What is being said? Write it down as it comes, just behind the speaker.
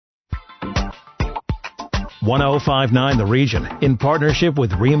1059 The Region, in partnership with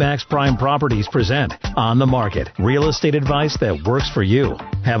REMAX Prime Properties, present On the Market, real estate advice that works for you.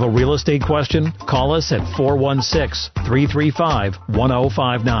 Have a real estate question? Call us at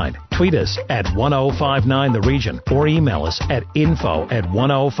 416-335-1059. Tweet us at 1059 The Region or email us at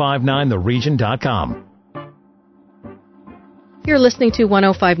info@1059theregion.com. You're listening to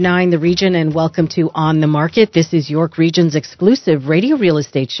 1059 The Region, and welcome to On the Market. This is York Region's exclusive radio real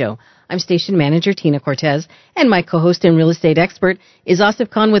estate show. I'm station manager Tina Cortez, and my co-host and real estate expert is Asif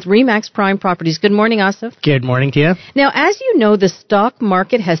Khan with REMAX Prime Properties. Good morning, Asif. Good morning, Tia. Now, as you know, the stock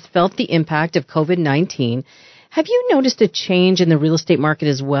market has felt the impact of COVID-19. Have you noticed a change in the real estate market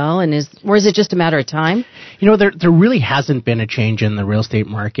as well, or is it just a matter of time? You know, there really hasn't been a change in the real estate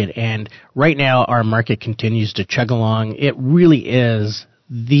market, and right now our market continues to chug along. It really is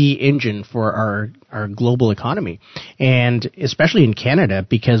the engine for our global economy, and especially in Canada,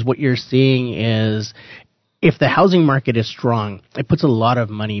 because what you're seeing is if the housing market is strong, it puts a lot of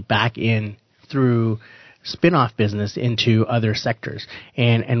money back in through spin-off business into other sectors.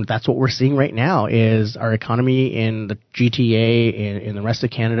 And that's what we're seeing right now is our economy in the GTA, in the rest of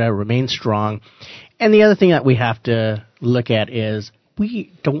Canada, remains strong. And the other thing that we have to look at is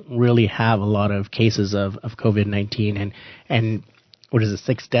we don't really have a lot of cases of COVID-19 and what is it,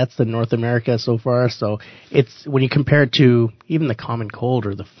 6 deaths in North America so far. So it's, when you compare it to even the common cold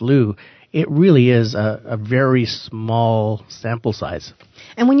or the flu, it really is a very small sample size.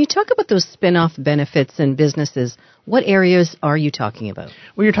 And when you talk about those spin-off benefits and businesses, what areas are you talking about?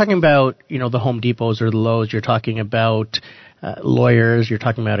 Well, you're talking about, the Home Depots or the Lowe's. You're talking about lawyers. You're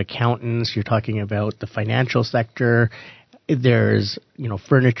talking about accountants. You're talking about the financial sector. There's,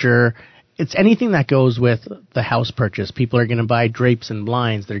 furniture. It's anything that goes with the house purchase. People are going to buy drapes and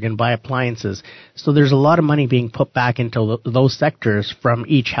blinds. They're going to buy appliances. So there's a lot of money being put back into those sectors from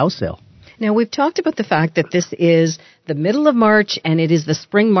each house sale. Now, we've talked about the fact that this is the middle of March and it is the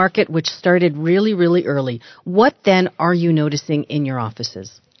spring market, which started really, really early. What then are you noticing in your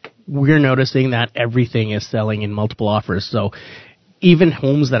offices? We're noticing that everything is selling in multiple offers. So even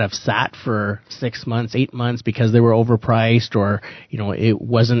homes that have sat for 6 months, 8 months because they were overpriced or, it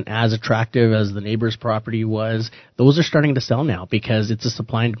wasn't as attractive as the neighbor's property was, those are starting to sell now because it's a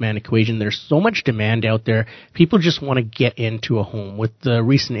supply and demand equation. There's so much demand out there. People just want to get into a home. With the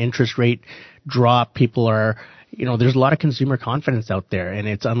recent interest rate drop, people are, there's a lot of consumer confidence out there, and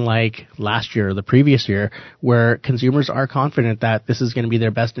it's unlike last year or the previous year where consumers are confident that this is going to be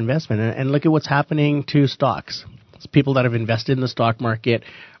their best investment. And look at what's happening to stocks. People that have invested in the stock market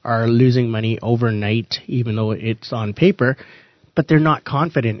are losing money overnight, even though it's on paper, but they're not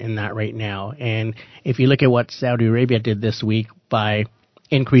confident in that right now. And if you look at what Saudi Arabia did this week by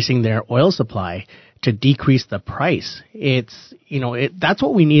increasing their oil supply to decrease the price, that's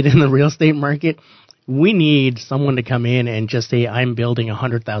what we need in the real estate market. We need someone to come in and just say, I'm building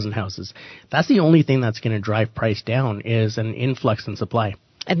 100,000 houses. That's the only thing that's going to drive price down is an influx in supply.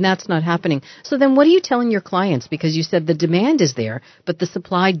 And that's not happening. So then what are you telling your clients? Because you said the demand is there, but the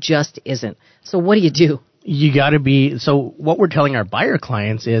supply just isn't. So what do you do? You got to be, so what we're telling our buyer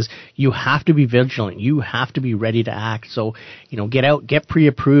clients is you have to be vigilant. You have to be ready to act. So, get out, get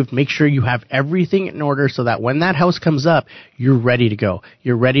pre-approved, make sure you have everything in order so that when that house comes up, you're ready to go.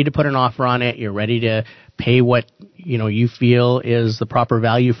 You're ready to put an offer on it. You're ready to pay what, you feel is the proper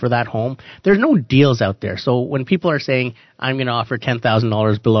value for that home. There's no deals out there. So when people are saying, I'm going to offer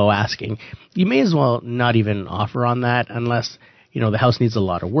 $10,000 below asking, you may as well not even offer on that unless the house needs a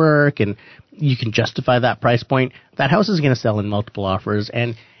lot of work and you can justify that price point. That house is going to sell in multiple offers,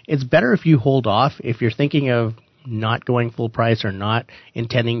 and it's better if you hold off. If you're thinking of not going full price or not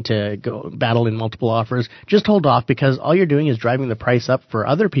intending to go battle in multiple offers, just hold off because all you're doing is driving the price up for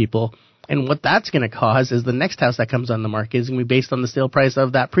other people. And what that's going to cause is the next house that comes on the market is going to be based on the sale price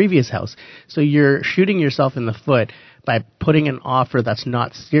of that previous house. So you're shooting yourself in the foot by putting an offer that's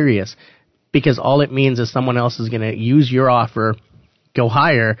not serious, because all it means is someone else is going to use your offer, go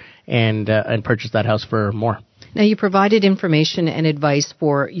higher, and purchase that house for more. Now, you provided information and advice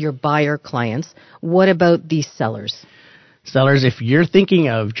for your buyer clients. What about the sellers? Sellers, if you're thinking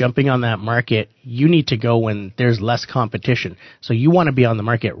of jumping on that market, you need to go when there's less competition. So you want to be on the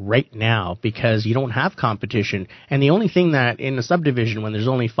market right now because you don't have competition. And the only thing that in a subdivision, when there's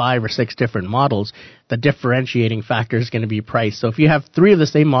only 5 or 6 different models, the differentiating factor is going to be price. So if you have 3 of the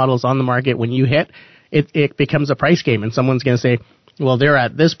same models on the market, when you hit, it becomes a price game. And someone's going to say, well, they're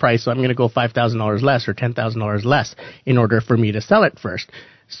at this price, so I'm going to go $5,000 less or $10,000 less in order for me to sell it first.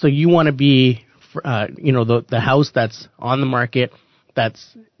 So you want to be the house that's on the market,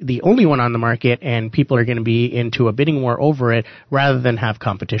 that's the only one on the market, and people are going to be into a bidding war over it rather than have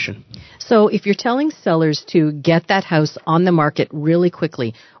competition. So if you're telling sellers to get that house on the market really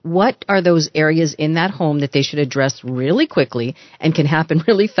quickly, what are those areas in that home that they should address really quickly and can happen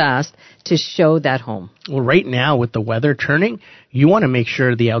really fast to show that home? Well, right now with the weather turning, you want to make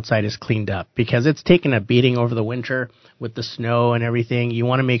sure the outside is cleaned up because it's taken a beating over the winter with the snow and everything. You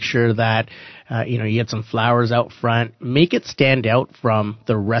want to make sure that, you get some flowers out front. Make it stand out from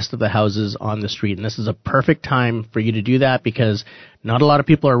the rest of the houses on the street. And this is a perfect time for you to do that because not a lot of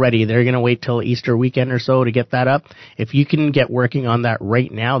people are ready. They're going to wait till Easter weekend or so to get that up. If you can get working on that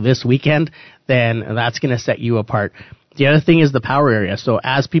right now, this weekend, then that's going to set you apart. The other thing is the power area. So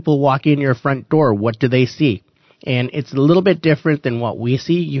as people walk in your front door, what do they see? And it's a little bit different than what we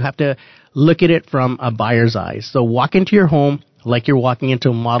see. You have to look at it from a buyer's eyes. So walk into your home like you're walking into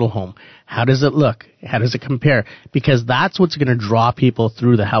a model home. How does it look? How does it compare? Because that's what's going to draw people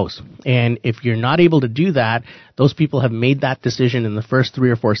through the house. And if you're not able to do that, those people have made that decision in the first 3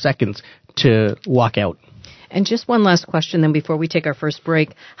 or 4 seconds to walk out. And just one last question then before we take our first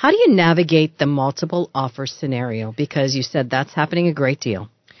break. How do you navigate the multiple offer scenario? Because you said that's happening a great deal.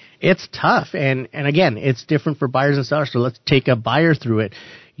 It's tough. And again, it's different for buyers and sellers. So let's take a buyer through it.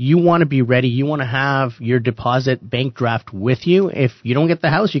 You want to be ready. You want to have your deposit bank draft with you. If you don't get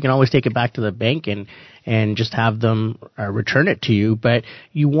the house, you can always take it back to the bank and just have them return it to you. But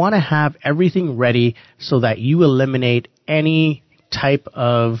you want to have everything ready so that you eliminate any type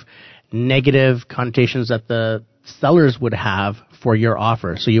of negative connotations that the sellers would have for your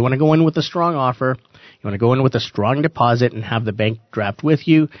offer. So you want to go in with a strong offer. You want to go in with a strong deposit and have the bank draft with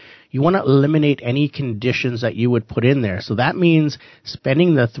you. You want to eliminate any conditions that you would put in there. So that means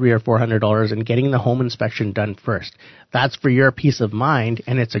spending the $300 or $400 and getting the home inspection done first. That's for your peace of mind,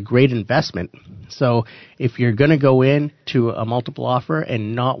 and it's a great investment. So if you're going to go in to a multiple offer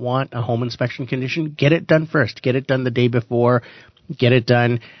and not want a home inspection condition, get it done first. Get it done the day before. Get it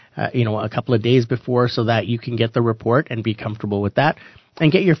done, a couple of days before so that you can get the report and be comfortable with that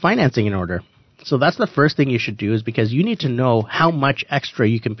and get your financing in order. So that's the first thing you should do is because you need to know how much extra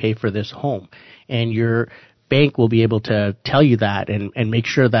you can pay for this home. And your bank will be able to tell you that and make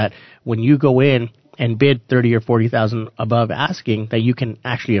sure that when you go in and bid $30,000 or $40,000 above asking, that you can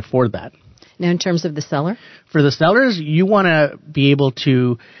actually afford that. Now, in terms of the seller? For the sellers, you want to be able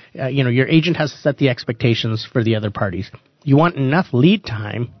to, your agent has to set the expectations for the other parties. You want enough lead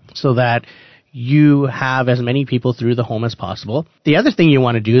time so that you have as many people through the home as possible. The other thing you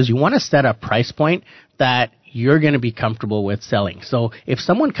want to do is you want to set a price point that you're going to be comfortable with selling. So if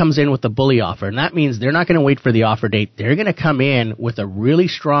someone comes in with a bully offer, and that means they're not going to wait for the offer date, they're going to come in with a really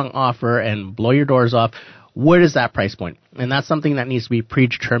strong offer and blow your doors off. What is that price point? And that's something that needs to be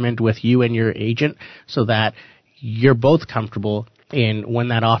predetermined with you and your agent so that you're both comfortable in when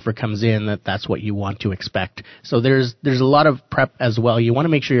that offer comes in, that's what you want to expect. So there's a lot of prep as well. You want to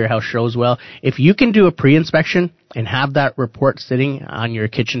make sure your house shows well. If you can do a pre-inspection and have that report sitting on your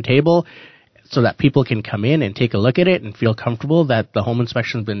kitchen table so that people can come in and take a look at it and feel comfortable that the home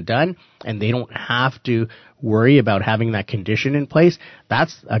inspection's been done and they don't have to worry about having that condition in place,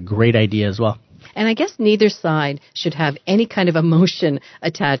 that's a great idea as well. And I guess neither side should have any kind of emotion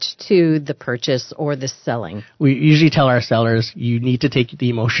attached to the purchase or the selling. We usually tell our sellers, you need to take the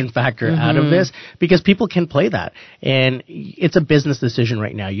emotion factor out of this because people can play that. And it's a business decision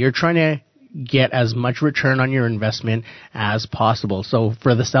right now. You're trying to get as much return on your investment as possible. So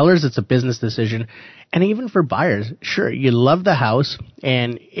for the sellers, it's a business decision. And even for buyers, sure, you love the house.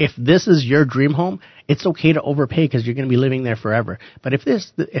 And if this is your dream home, it's okay to overpay because you're going to be living there forever. But if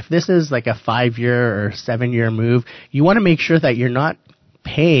this is like a 5-year or 7-year move, you want to make sure that you're not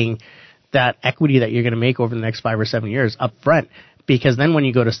paying that equity that you're going to make over the next 5 or 7 years up front, because then when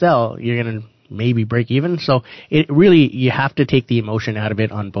you go to sell, you're going to maybe break even. So you have to take the emotion out of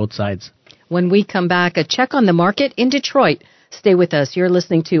it on both sides. When we come back, a check on the market in Detroit. Stay with us. You're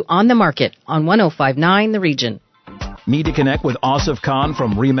listening to On the Market on 105.9 The Region. Need to connect with Asif Khan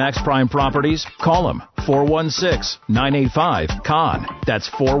from REMAX Prime Properties? Call him, 416-985-KHAN. That's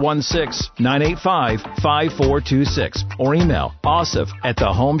 416-985-5426. Or email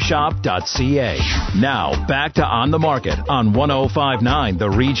asif@thehomeshop.ca. Now, back to On the Market on 105.9 The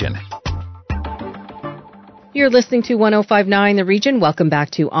Region. You're listening to 105.9 The Region. Welcome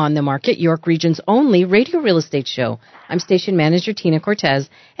back to On the Market, York Region's only radio real estate show. I'm station manager Tina Cortez,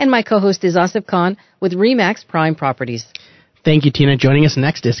 and my co-host is Asif Khan with REMAX Prime Properties. Thank you, Tina. Joining us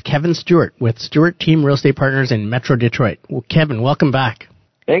next is Kevin Stewart with Stewart Team Real Estate Partners in Metro Detroit. Well, Kevin, welcome back.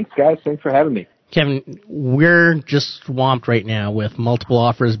 Thanks, guys. Thanks for having me. Kevin, we're just swamped right now with multiple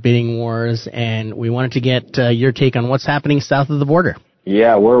offers, bidding wars, and we wanted to get your take on what's happening south of the border.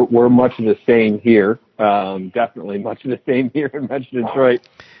 Yeah, we're much of the same here. Definitely much of the same here in Metro Detroit.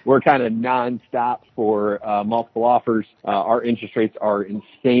 We're kind of nonstop for multiple offers. Our interest rates are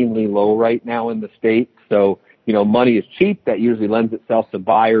insanely low right now in the state. So, money is cheap. That usually lends itself to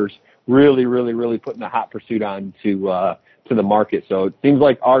buyers really, really, really putting a hot pursuit on to the market. So it seems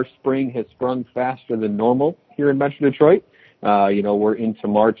like our spring has sprung faster than normal here in Metro Detroit. We're into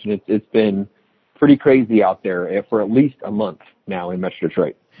March, and it's been pretty crazy out there for at least a month now in Metro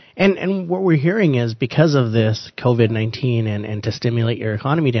Detroit. And what we're hearing is because of this COVID-19 and to stimulate your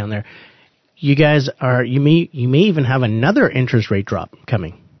economy down there, you guys you may even have another interest rate drop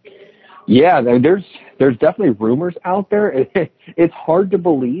coming. Yeah, there's definitely rumors out there. It's hard to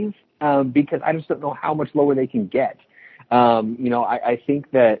believe because I just don't know how much lower they can get. I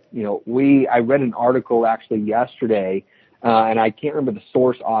think that, I read an article actually yesterday, and I can't remember the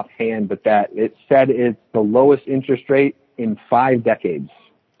source offhand, but that it said it's the lowest interest rate in 5 decades.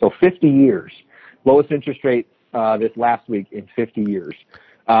 So 50 years, lowest interest rate this last week in 50 years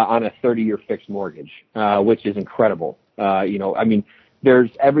on a 30-year fixed mortgage, which is incredible.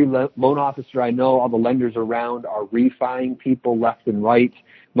 There's every loan officer I know, all the lenders around are refining people left and right.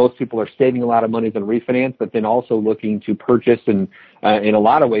 Most people are saving a lot of money on refinance, but then also looking to purchase and in a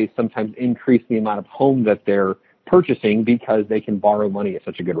lot of ways sometimes increase the amount of home that they're purchasing because they can borrow money at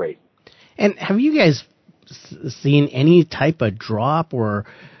such a good rate. And have you guys seen any type of drop or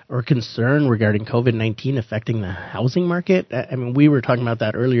concern regarding COVID-19 affecting the housing market? I mean, we were talking about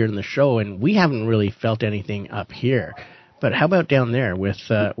that earlier in the show, and we haven't really felt anything up here. But how about down there with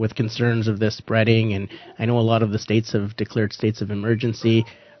concerns of this spreading? And I know a lot of the states have declared states of emergency.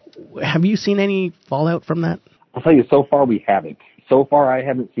 Have you seen any fallout from that? I'll tell you, so far we haven't. So far I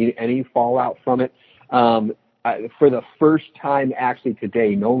haven't seen any fallout from it. For the first time actually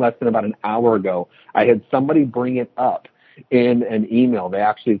today, no less than about an hour ago, I had somebody bring it up in an email.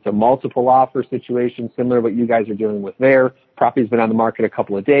 It's a multiple offer situation, similar to what you guys are dealing with there. Property's been on the market a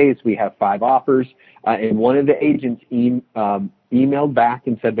couple of days. We have 5 offers. And one of the agents emailed back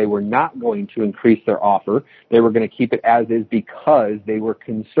and said they were not going to increase their offer. They were going to keep it as is because they were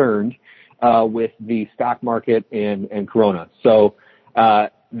concerned with the stock market and Corona. So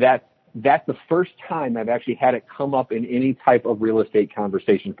that's the first time I've actually had it come up in any type of real estate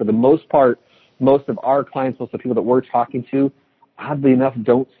conversation. For the most part, most of our clients, most of the people that we're talking to, oddly enough,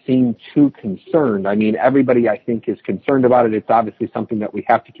 don't seem too concerned. I mean, everybody, I think, is concerned about it. It's obviously something that we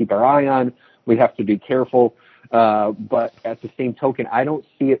have to keep our eye on. We have to be careful. But at the same token, I don't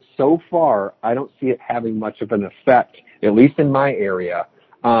see it so far. I don't see it having much of an effect, at least in my area,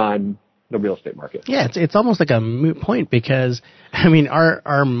 on the real estate market. Yeah, it's almost like a moot point because, I mean,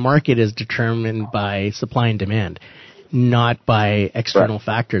 our market is determined by supply and demand, not by external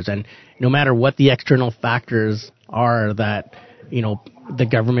factors. And no matter what the external factors are that, the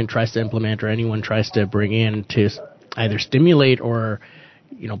government tries to implement or anyone tries to bring in to either stimulate or,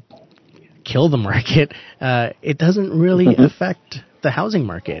 kill the market, it doesn't really affect the housing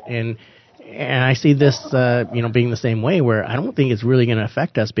market. And I see this, being the same way, where I don't think it's really going to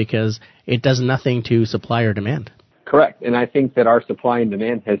affect us because it does nothing to supply or demand. Correct. And I think that our supply and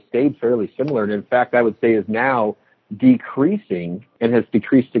demand has stayed fairly similar. And in fact, I would say is now decreasing and has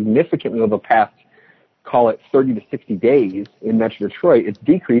decreased significantly over the past, call it 30 to 60 days in Metro Detroit. It's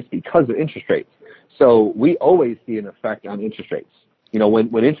decreased because of interest rates. So we always see an effect on interest rates.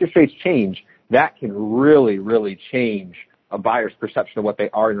 When interest rates change, that can really, really change a buyer's perception of what they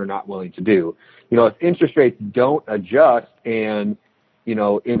are and are not willing to do. If interest rates don't adjust and, in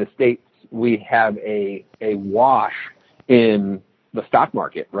the States, we have a wash in the stock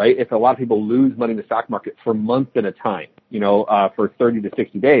market, right? If a lot of people lose money in the stock market for months at a time, for 30 to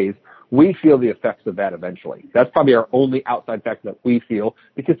 60 days, we feel the effects of that eventually. That's probably our only outside effect that we feel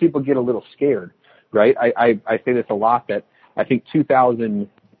because people get a little scared, right? I say this a lot that I think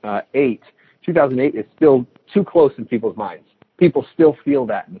 2008 is still too close in people's minds. People still feel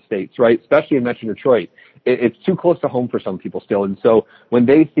that in the States, right? Especially in Metro Detroit. It's too close to home for some people still. And so when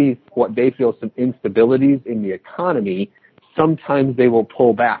they see what they feel some instabilities in the economy, sometimes they will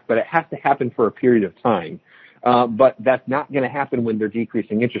pull back, but it has to happen for a period of time. But that's not going to happen when they're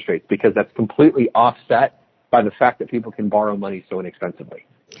decreasing interest rates because that's completely offset by the fact that people can borrow money so inexpensively.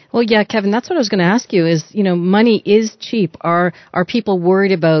 Well, yeah, Kevin, that's what I was going to ask you is, money is cheap. Are people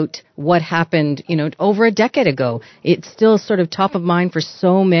worried about what happened, over a decade ago? It's still sort of top of mind for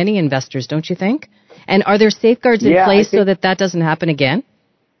so many investors, don't you think? And are there safeguards in place so that doesn't happen again?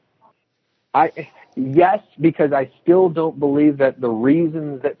 Yes, because I still don't believe that the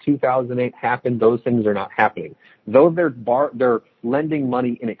reasons that 2008 happened, those things are not happening. Though they're lending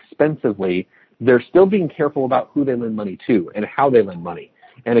money inexpensively, they're still being careful about who they lend money to and how they lend money.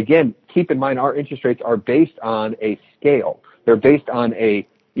 And again, keep in mind our interest rates are based on a scale. They're based on a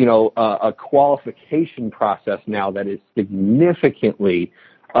qualification process now that is significantly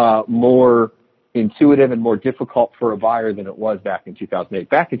more intuitive and more difficult for a buyer than it was back in 2008.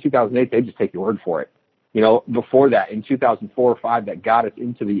 Back in 2008, they just take your word for it. Before that, in 2004 or 5, that got us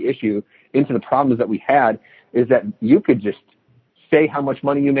into the issue, into the problems that we had, is that you could just say how much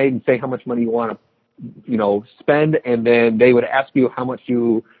money you made and say how much money you want to, spend, and then they would ask you how much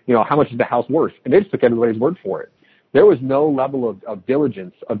how much is the house worth, and they just took everybody's word for it. There was no level of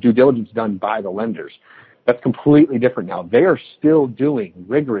due diligence done by the lenders. That's completely different now. They are still doing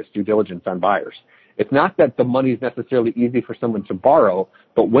rigorous due diligence on buyers. It's not that the money is necessarily easy for someone to borrow,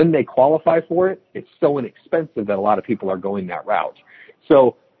 but when they qualify for it, it's so inexpensive that a lot of people are going that route.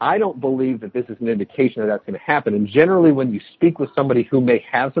 So I don't believe that this is an indication that that's going to happen. And generally when you speak with somebody who may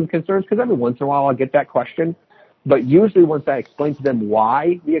have some concerns, because every once in a while I'll get that question, but usually once I explain to them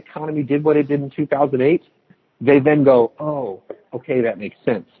why the economy did what it did in 2008, they then go, oh, okay, that makes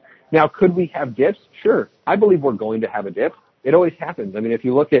sense. Now, could we have dips? Sure. I believe we're going to have a dip. It always happens. I mean, if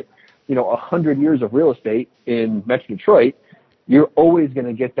you look at, 100 years of real estate in Metro Detroit, you're always going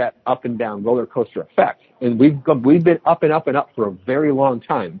to get that up and down roller coaster effect. And we've been up and up and up for a very long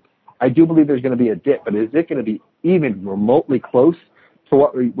time. I do believe there's going to be a dip, but is it going to be even remotely close to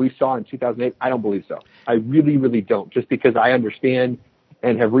what we saw in 2008? I don't believe so. I really, really don't, just because I understand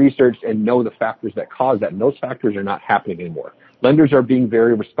and have researched and know the factors that cause that, and those factors are not happening anymore. Lenders are being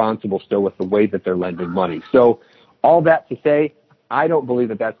very responsible still with the way that they're lending money. So all that to say, I don't believe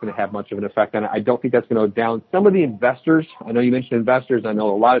that that's going to have much of an effect on it. I don't think that's going to go down. Some of the investors, I know you mentioned investors. I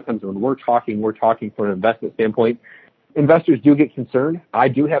know a lot of times when we're talking from an investment standpoint. Investors do get concerned. I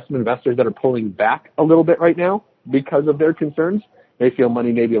do have some investors that are pulling back a little bit right now because of their concerns. They feel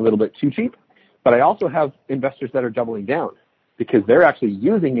money may be a little bit too cheap. But I also have investors that are doubling down because they're actually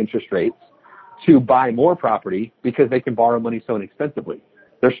using interest rates to buy more property because they can borrow money so inexpensively.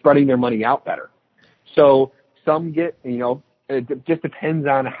 They're spreading their money out better. So some get, it just depends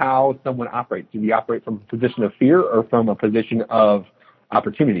on how someone operates. Do you operate from a position of fear or from a position of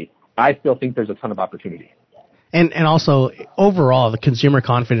opportunity? I still think there's a ton of opportunity. And also, overall, the consumer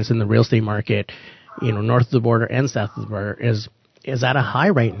confidence in the real estate market, north of the border and south of the border is at a high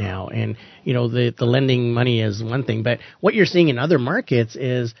right now. And, the lending money is one thing. But what you're seeing in other markets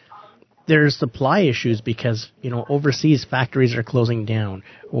is there's supply issues because, overseas factories are closing down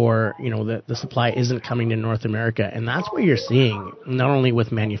or, the supply isn't coming to North America. And that's what you're seeing, not only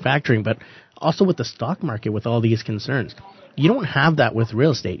with manufacturing, but also with the stock market with all these concerns. You don't have that with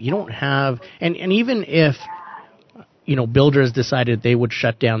real estate. You don't have, and even if, builders decided they would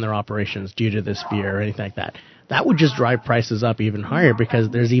shut down their operations due to this fear or anything like that, that would just drive prices up even higher because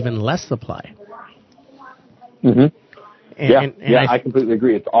there's even less supply. Mm-hmm. I completely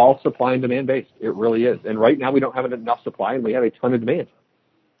agree. It's all supply and demand based. It really is. And right now we don't have enough supply and we have a ton of demand.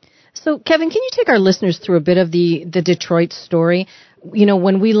 So, Kevin, can you take our listeners through a bit of the Detroit story?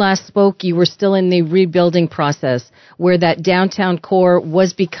 When we last spoke, you were still in the rebuilding process where that downtown core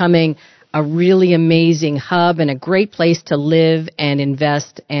was becoming a really amazing hub and a great place to live and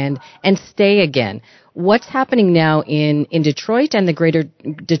invest and stay again. What's happening now in Detroit and the greater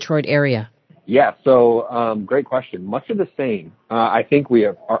Detroit area? Yeah, so great question. Much of the same. I think we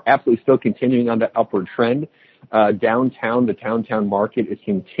are absolutely still continuing on that upward trend. The downtown market is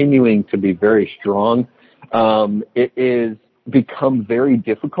continuing to be very strong. It is become very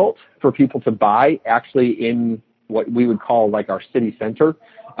difficult for people to buy actually in what we would call like our city center,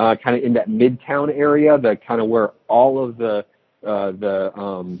 kind of in that midtown area, the kind of where all of the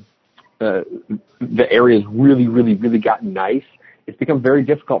areas really, really, really gotten nice. It's become very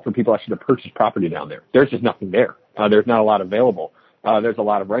difficult for people actually to purchase property down there. There's just nothing there. There's not a lot available. There's a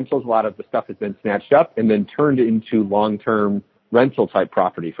lot of rentals. A lot of the stuff has been snatched up and then turned into long-term rental type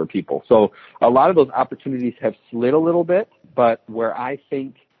property for people. So a lot of those opportunities have slid a little bit, but where I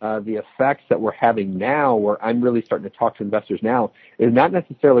think the effects that we're having now, where I'm really starting to talk to investors now, is not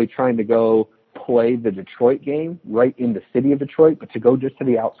necessarily trying to go play the Detroit game right in the city of Detroit, but to go just to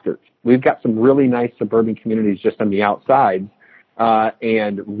the outskirts. We've got some really nice suburban communities just on the outside.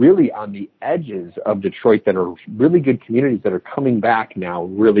 And really on the edges of Detroit that are really good communities that are coming back now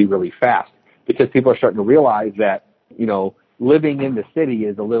really, really fast because people are starting to realize that, living in the city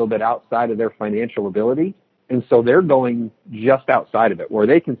is a little bit outside of their financial ability. And so they're going just outside of it where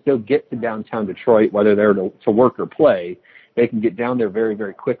they can still get to downtown Detroit, whether they're to work or play. They can get down there very,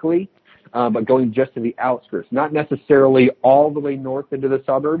 very quickly, but going just to the outskirts, not necessarily all the way north into the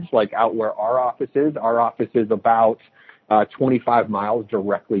suburbs, like out where our office is. Our office is about 25 miles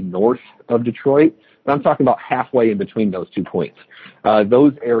directly north of Detroit. But I'm talking about halfway in between those 2 points.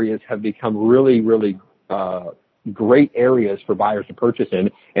 Those areas have become really, really great areas for buyers to purchase in.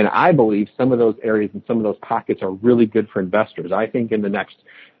 And I believe some of those areas and some of those pockets are really good for investors. I think in the next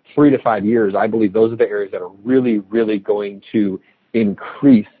 3 to 5 years, I believe those are the areas that are really, really going to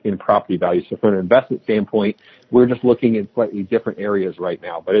increase in property value. So from an investment standpoint, we're just looking in slightly different areas right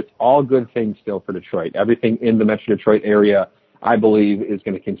now, but it's all good things still for Detroit. Everything in the Metro Detroit area, I believe, is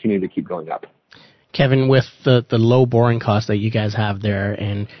going to continue to keep going up. Kevin, with the low borrowing costs that you guys have there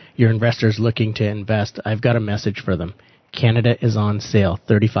and your investors looking to invest, I've got a message for them. Canada is on sale,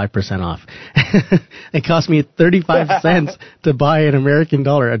 35% off. It cost me 35 cents to buy an American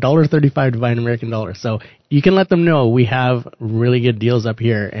dollar, $1.35 to buy an American dollar. So you can let them know we have really good deals up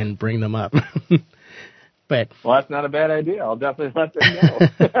here and bring them up. Well, that's not a bad idea. I'll definitely let them know.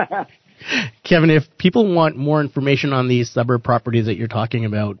 Kevin, if people want more information on these suburb properties that you're talking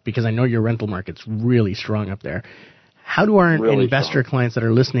about, because I know your rental market's really strong up there, how do our investor clients that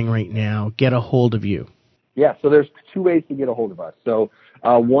are listening right now get a hold of you? Yeah, so there's 2 ways to get a hold of us. So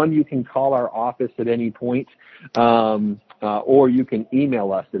one, you can call our office at any point, or you can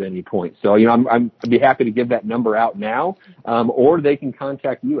email us at any point. So, I'd be happy to give that number out now, or they can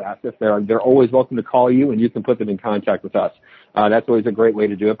contact you, Asif. They're always welcome to call you, and you can put them in contact with us. That's always a great way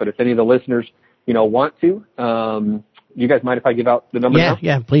to do it. But if any of the listeners, want to, you guys mind if I give out the number now?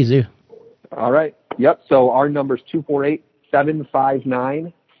 Yeah, please do. All right. Yep. So our number is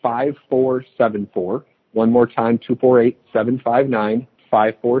 248-759-5474. One more time,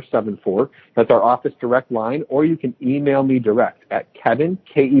 248-759-5474. That's our office direct line, or you can email me direct at Kevin,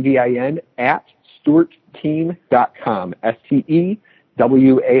 Kevin, at StewartTeam.com,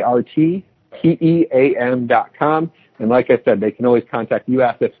 StewartTeam.com. And like I said, they can always contact you,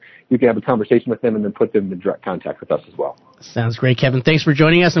 ask if you can have a conversation with them, and then put them in direct contact with us as well. Sounds great, Kevin. Thanks for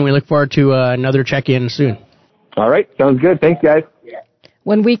joining us, and we look forward to another check-in soon. All right. Sounds good. Thanks, guys.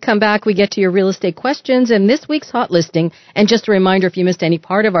 When we come back, we get to your real estate questions and this week's hot listing. And just a reminder, if you missed any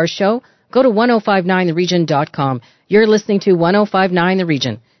part of our show, go to 1059theregion.com. You're listening to 1059 The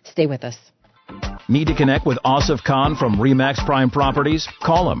Region. Stay with us. Need to connect with Asif Khan from REMAX Prime Properties?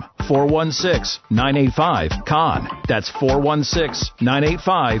 Call him, 416-985-KHAN. That's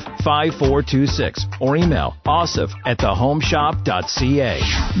 416-985-5426. Or email asif@thehomeshop.ca.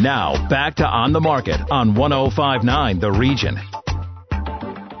 Now, back to On the Market on 1059 The Region.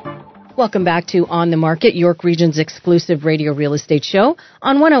 Welcome back to On the Market, York Region's exclusive radio real estate show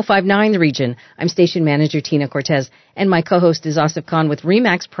on 1059 The Region. I'm station manager Tina Cortez, and my co-host is Asif Khan with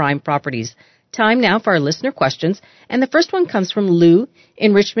REMAX Prime Properties. Time now for our listener questions, and the first one comes from Lou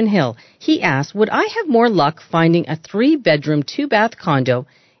in Richmond Hill. He asks, would I have more luck finding a 3-bedroom, 2-bath condo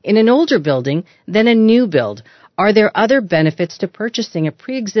in an older building than a new build? Are there other benefits to purchasing a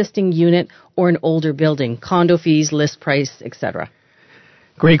pre-existing unit or an older building? Condo fees, list price, etc.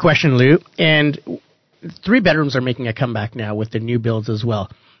 Great question, Lou. And 3 bedrooms are making a comeback now with the new builds as well.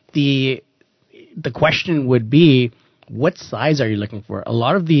 The question would be, what size are you looking for? A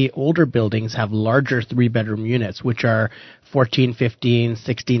lot of the older buildings have larger 3-bedroom units, which are 14, 15,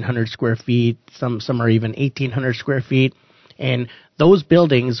 1,600 square feet. Some are even 1,800 square feet. And those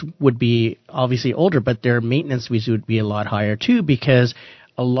buildings would be obviously older, but their maintenance fees would be a lot higher too, because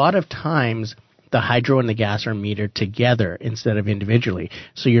a lot of times the hydro and the gas are metered together instead of individually.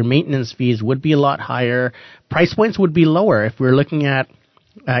 So your maintenance fees would be a lot higher. Price points would be lower. If we're looking at,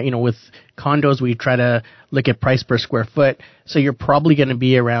 with condos, we try to look at price per square foot. So you're probably going to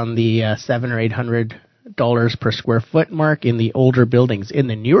be around the $700 or $800 per square foot mark in the older buildings. In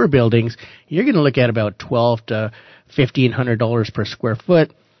the newer buildings, you're going to look at about $1,200 to $1,500 per square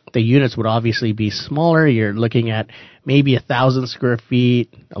foot. The units would obviously be smaller. You're looking at maybe 1,000 square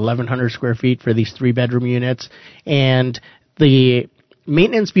feet, 1,100 square feet for these 3-bedroom units. And the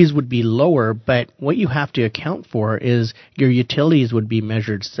maintenance fees would be lower, but what you have to account for is your utilities would be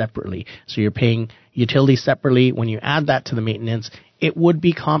measured separately. So you're paying utilities separately. When you add that to the maintenance, it would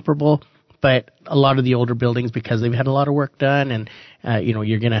be comparable. But a lot of the older buildings, because they've had a lot of work done, and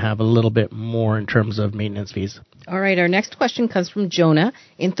you're going to have a little bit more in terms of maintenance fees. All right, our next question comes from Jonah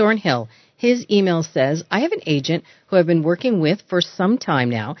in Thornhill. His email says, I have an agent who I've been working with for some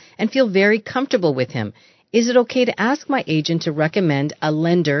time now and feel very comfortable with him. Is it okay to ask my agent to recommend a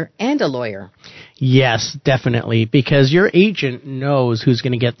lender and a lawyer? Yes, definitely, because your agent knows who's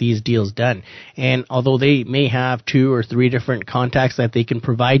going to get these deals done. And although they may have 2 or 3 different contacts that they can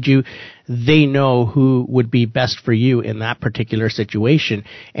provide you, they know who would be best for you in that particular situation.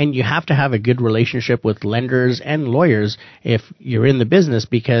 And you have to have a good relationship with lenders and lawyers if you're in the business,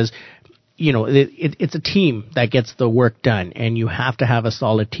 because it's a team that gets the work done, and you have to have a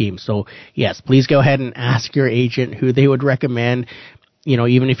solid team. So yes, please go ahead and ask your agent who they would recommend.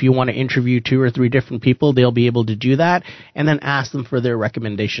 Even if you want to interview 2 or 3 different people, they'll be able to do that, and then ask them for their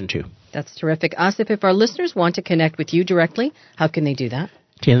recommendation too. That's terrific. Asif, if our listeners want to connect with you directly, how can they do that?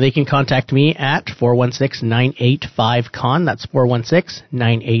 They can contact me at 416-985-CON. That's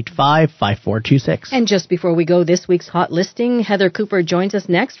 416-985-5426. And just before we go, this week's hot listing, Heather Cooper joins us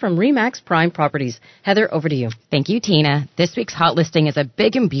next from REMAX Prime Properties. Heather, over to you. Thank you, Tina. This week's hot listing is a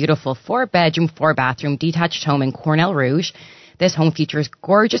big and beautiful 4-bedroom, 4-bathroom detached home in Cornell Rouge. This home features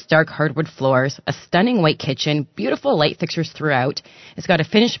gorgeous dark hardwood floors, a stunning white kitchen, beautiful light fixtures throughout. It's got a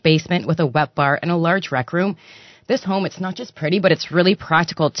finished basement with a wet bar and a large rec room. This home, it's not just pretty, but it's really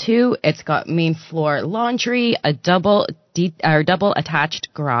practical too. It's got main floor laundry, a double attached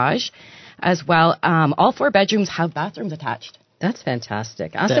garage, as well. All 4 bedrooms have bathrooms attached. That's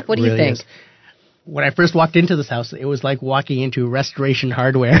fantastic. Asif, what do you think? When I first walked into this house, it was like walking into Restoration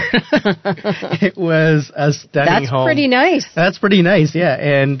Hardware. It was a stunning home. That's pretty nice. That's pretty nice, yeah.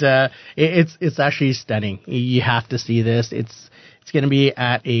 And it's actually stunning. You have to see this. It's going to be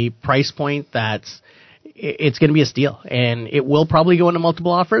at a price point it's going to be a steal, and it will probably go into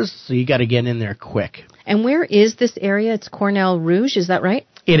multiple offers, so you got to get in there quick. And where is this area? It's Cornell Rouge, is that right?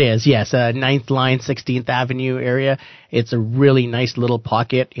 It is, yes, 9th Line, 16th Avenue area. It's a really nice little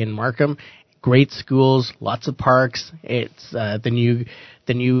pocket in Markham. Great schools, lots of parks. It's the new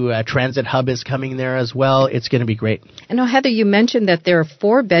transit hub is coming there as well. It's going to be great. And now, Heather, you mentioned that there are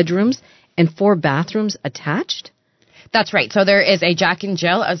 4 bedrooms and 4 bathrooms attached? That's right. So there is a Jack and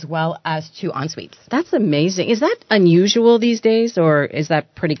Jill as well as 2 ensuites. That's amazing. Is that unusual these days, or is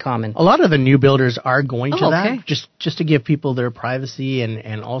that pretty common? A lot of the new builders are going to that, just to give people their privacy,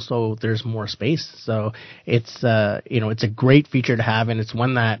 and also there's more space. So it's it's a great feature to have, and it's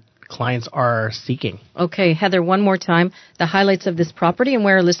one that clients are seeking. Okay, Heather, one more time, the highlights of this property and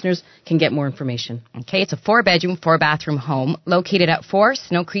where our listeners can get more information. Okay, it's a 4-bedroom, 4-bathroom home located at 4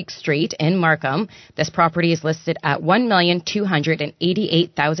 Snow Creek Street in Markham. This property is listed at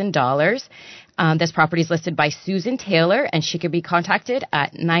 $1,288,000. This property is listed by Susan Taylor, and she could be contacted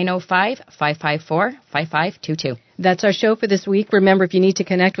at 905-554-5522. That's our show for this week. Remember, if you need to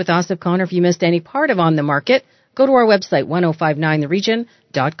connect with Asif Khan, or if you missed any part of On the Market, go to our website,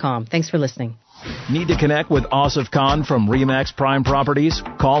 1059theregion.com. Thanks for listening. Need to connect with Asif Khan from REMAX Prime Properties?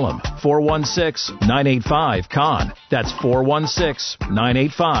 Call him, 416-985-KHAN. That's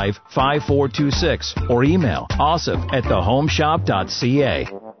 416-985-5426. Or email asif@thehomeshop.ca.